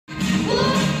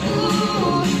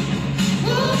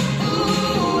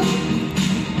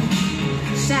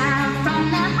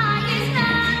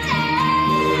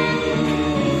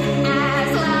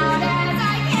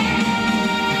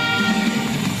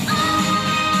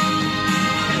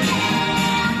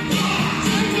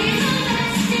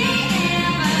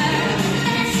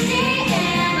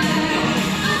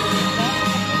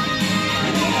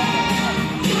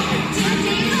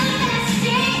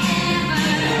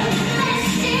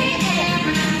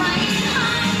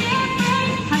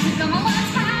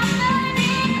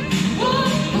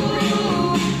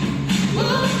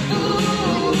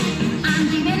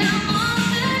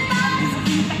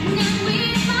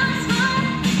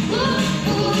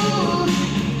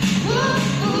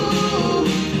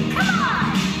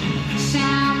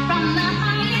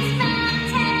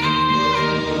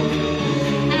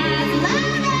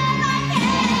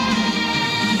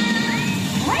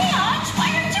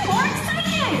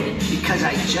because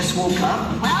I just woke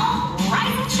up? Well,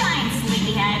 rise and shine,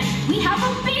 sleepyhead. We have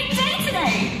a big day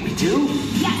today. We do?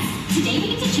 Yes, today we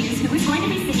get to choose who is going to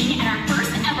be singing at our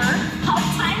first ever Hug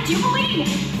Time Jubilee.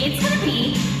 It's going to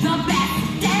be the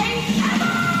best day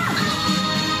ever!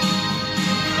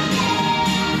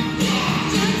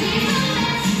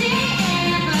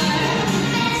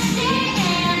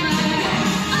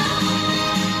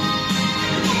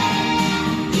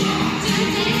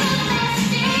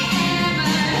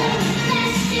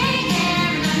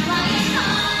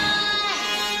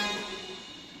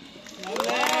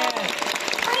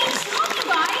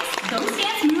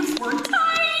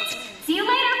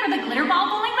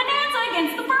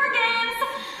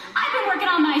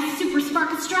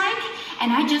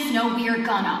 And I just know we are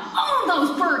gonna own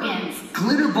those Bergens.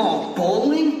 Glitter ball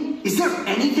bowling? Is there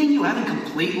anything you haven't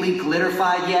completely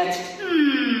glitterified yet?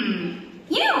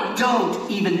 You! Don't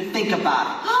even think about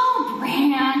it. Oh,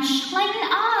 Branch, lighten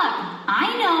up. I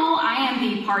know I am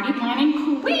the party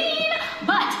planning queen,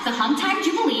 but the Hug Time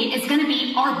Jubilee is gonna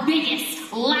be our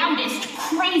biggest, loudest,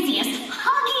 craziest,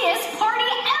 huggiest party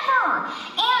ever.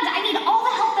 And I need all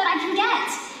the help that I can get.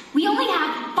 We only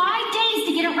have 5 days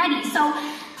to get it ready, so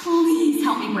please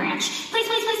help me, Branch. Please,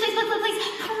 please, please, please, please, please, please.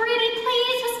 Pretty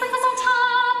please, with sprinkles on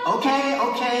top.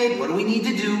 Okay. What do we need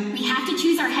to do? We have to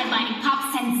choose our headlining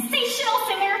pop sensational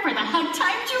singer for the Hug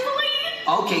Time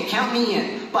Jubilee. Okay, count me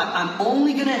in. But I'm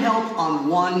only gonna help on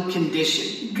one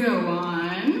condition. Go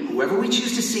on. Whoever we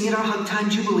choose to sing at our Hug Time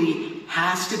Jubilee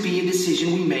has to be a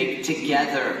decision we make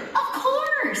together. Of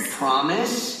course.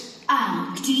 Promise?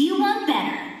 Do you want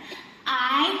better?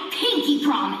 I pinky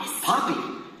promise. Poppy,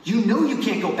 you know you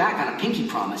can't go back on a pinky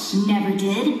promise. Never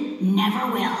did,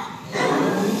 never will.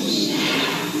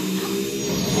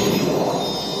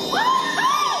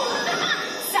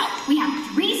 So, we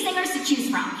have 3 singers to choose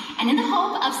from, and in the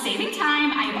hope of saving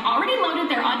time, I have already loaded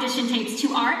their audition tapes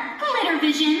to our Glitter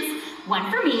Visions. One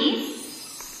for me,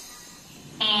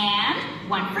 and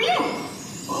one for you.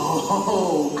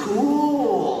 Oh,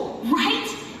 cool. Right?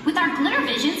 With our Glitter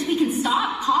Visions, we can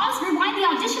stop, pause, rewind the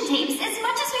audition tapes as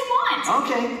much as we want.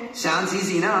 Okay, sounds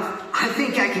easy enough. I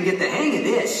think I can get the hang of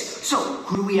this. So,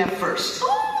 who do we have first? Ooh,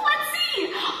 let's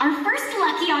see. Our first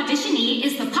lucky auditionee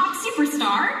is the pop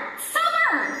superstar,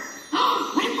 Summer.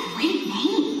 Oh, what a great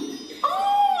name.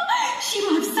 Oh, she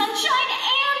loves sunshine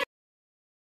and...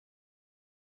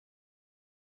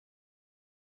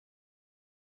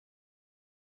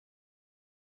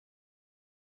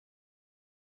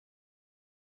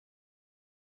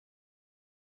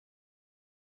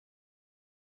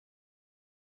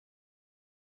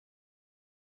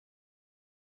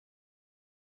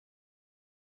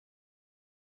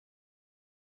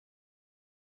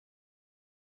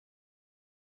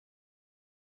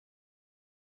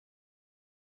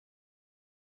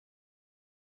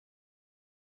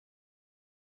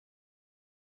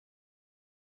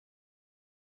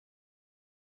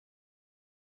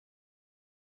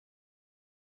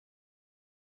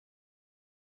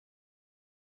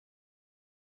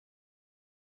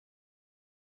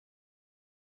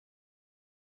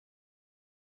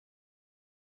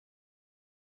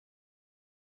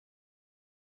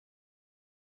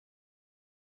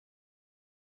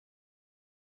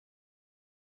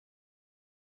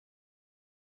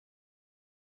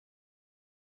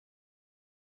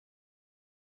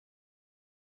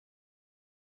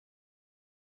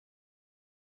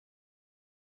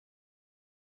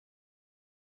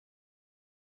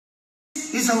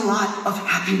 Is a lot of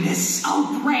happiness.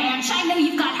 Oh, Branch, I know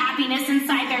you've got happiness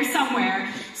inside there somewhere.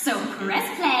 So press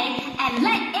play and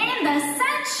let in the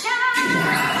sunshine.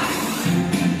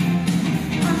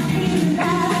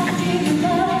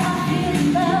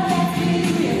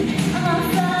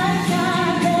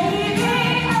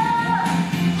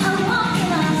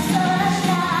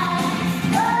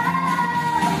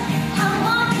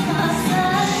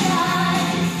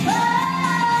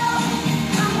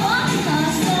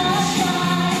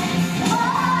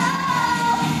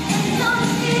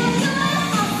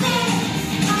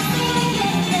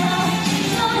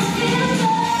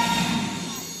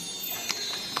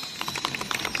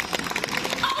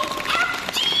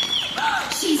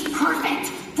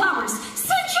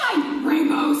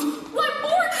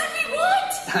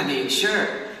 I mean, sure,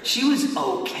 she was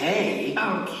okay.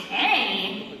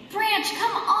 Okay? Branch,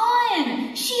 come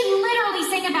on! She literally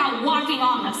sang about walking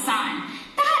on the sun.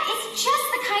 That is just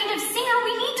the kind of singer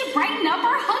we need to brighten up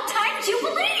our Hug Time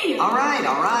Jubilee! All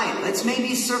right. Let's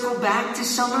maybe circle back to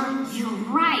Summer. You're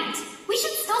right. We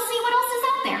should still see what else is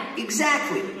out there.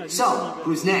 Exactly. So,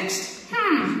 who's next?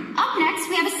 Up next,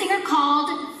 we have a singer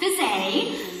called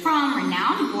Fizzy from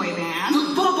renowned boy band.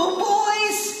 The Bubble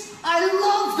Boys! I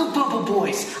love the Bubble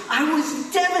I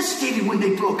was devastated when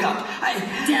they broke up.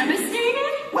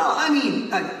 Devastated? Well, I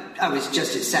mean, I was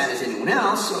just as sad as anyone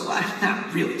else, so I'm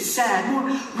not really sad, more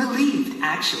relieved,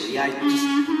 actually. I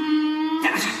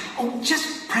just... Oh,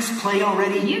 just press play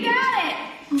already. You got it,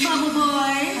 Bubble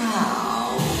Boy.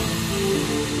 Oh.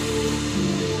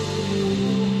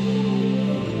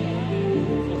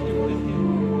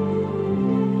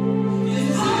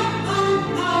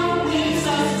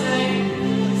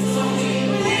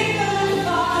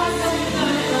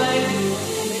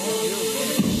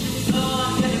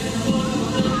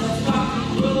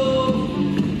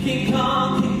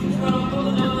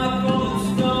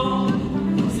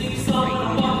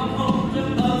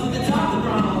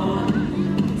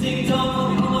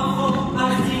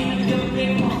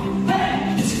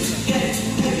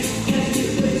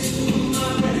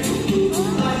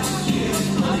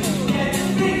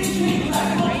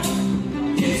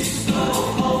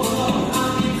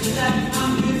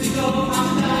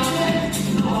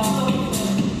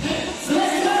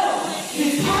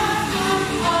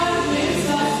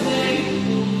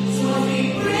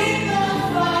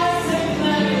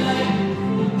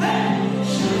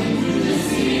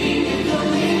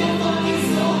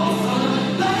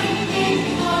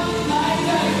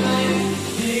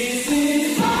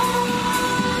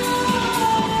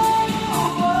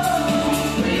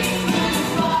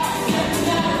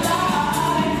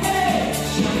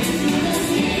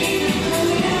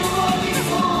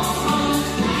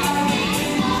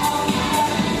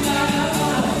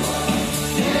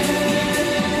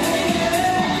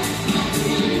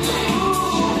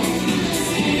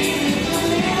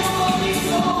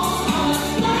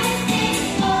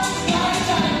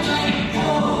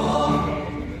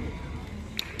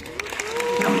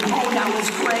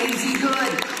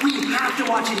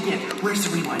 Watch it again. Where's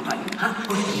the rewind button, huh?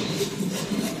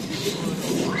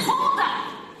 Hold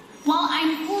up! While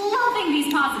I'm loving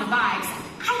these positive vibes,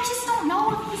 I just don't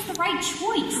know if it's the right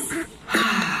choice.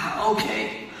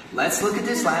 Okay, let's look at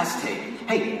this last tape.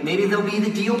 Hey, maybe they'll be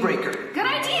the deal breaker. Good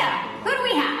idea. Who do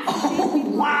we have? Oh,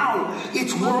 wow!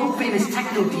 It's world famous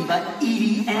techno diva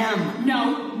EDM.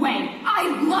 No way.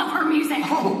 I love her music.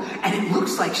 Oh, and it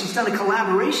looks like she's done a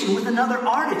collaboration with another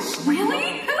artist.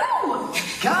 Really? Who?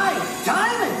 Guy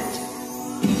Diamond.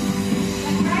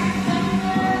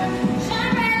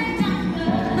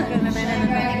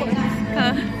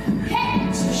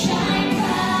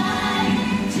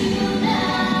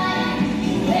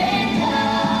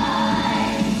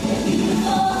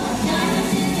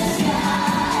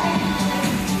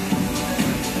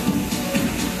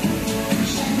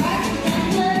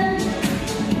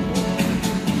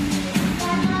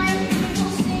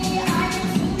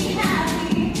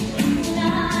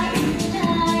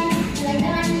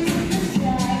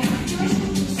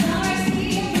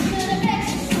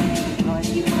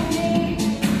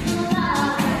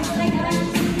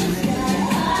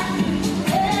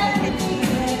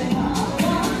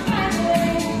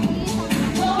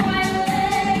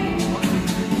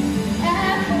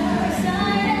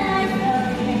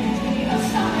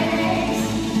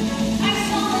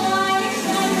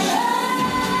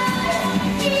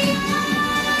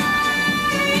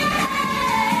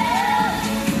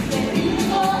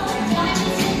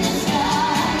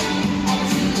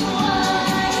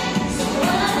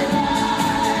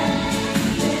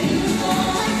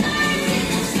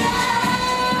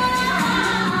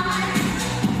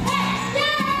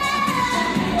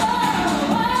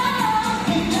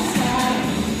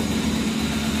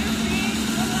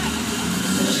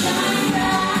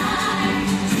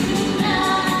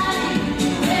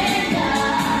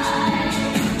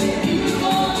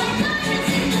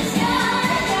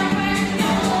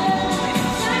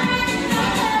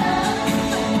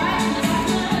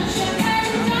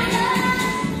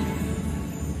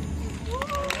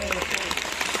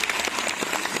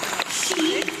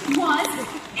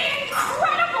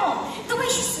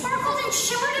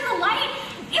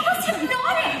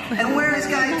 And where has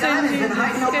Guy Diamond been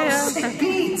hiding all those sick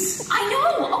beats? I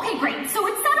know! Okay, great. So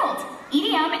it's settled.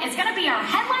 EDM is gonna be our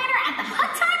headliner at the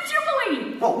Hot Time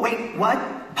Jubilee! Whoa, wait,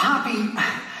 what? Poppy,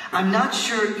 I'm not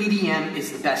sure EDM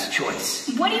is the best choice.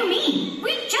 What do you mean?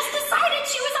 We just decided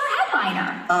she was our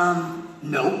headliner.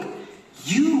 Nope.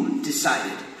 You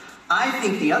decided. I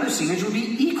think the other singers would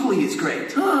be equally as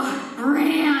great. Ugh,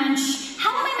 Branch.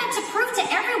 How am I meant to prove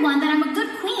to everyone that I'm a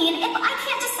good queen if I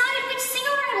can't decide which singer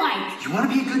I like? You want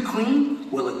to be a good queen?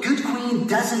 Well, a good queen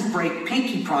doesn't break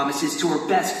pinky promises to her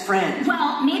best friend.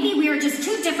 Well, maybe we are just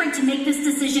too different to make this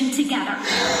decision together.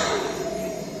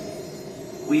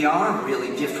 We are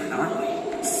really different, aren't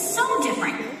we? So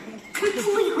different.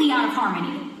 Completely out of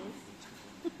harmony.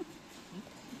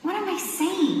 What am I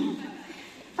saying?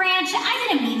 Branch, I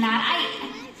didn't mean that.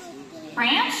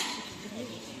 Branch?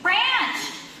 Branch!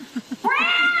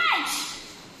 Branch!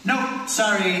 Nope,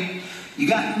 sorry. You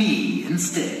got me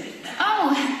instead.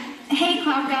 Oh, hey,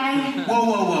 Cloud Guy.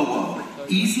 Whoa.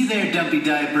 Easy there, Dumpy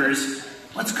Diapers.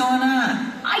 What's going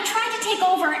on? I tried to take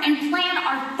over and plan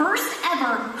our first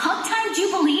ever Hug Time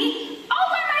Jubilee all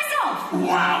by myself.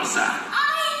 Wowza.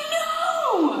 I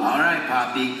know! All right,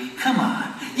 Poppy. Come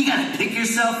on. You gotta pick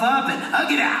yourself up and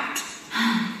hug it out.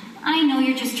 I know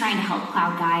you're just trying to help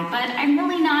Cloud Guy, but I'm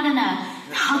really not in a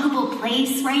huggable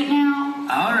place right now.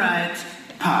 All right,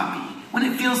 Poppy. When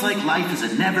it feels like life is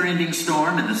a never-ending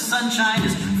storm and the sunshine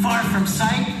is far from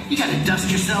sight, you gotta dust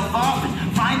yourself off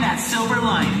and find that silver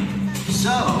lining.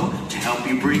 So, to help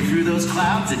you break through those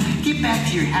clouds and get back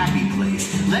to your happy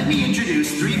place, let me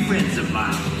introduce 3 friends of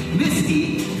mine,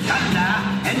 Misty, Thunder,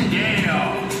 and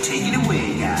Dale. Take it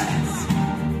away, guys.